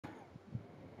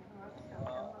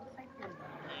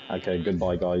Okay,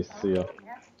 goodbye, guys. See ya.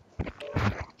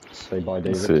 Say bye,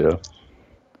 David. See ya.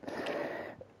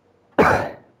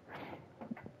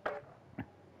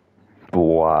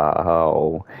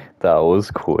 Wow, that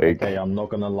was quick. Okay, I'm not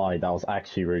gonna lie, that was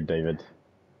actually rude, David.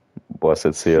 Well, I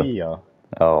said see ya. See ya.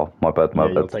 Oh, my bad, my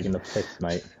Yeah, you're bad. taking the piss,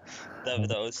 mate. David,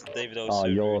 that was so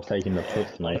You're rude. taking the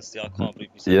piss, mate. Honestly, I can't believe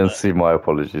you You said didn't that. see my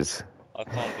apologies. I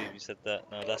can't believe you said that.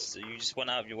 No, you just went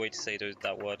out of your way to say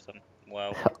that word.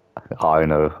 Wow. I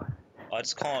know. I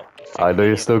just can't think I of know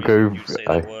you're any other still reason going. you'd say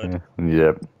that word.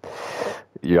 Yeah.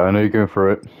 Yeah, I know you're going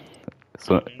through it.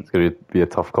 So Mhm. it's gonna be a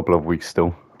tough couple of weeks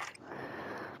still.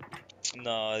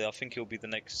 No, I think it'll be the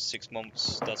next 6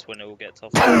 months. That's when it will get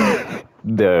tougher.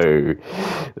 No,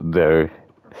 no.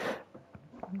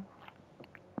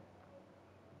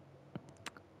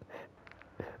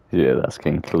 Yeah, that's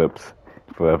getting clipped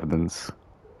for evidence.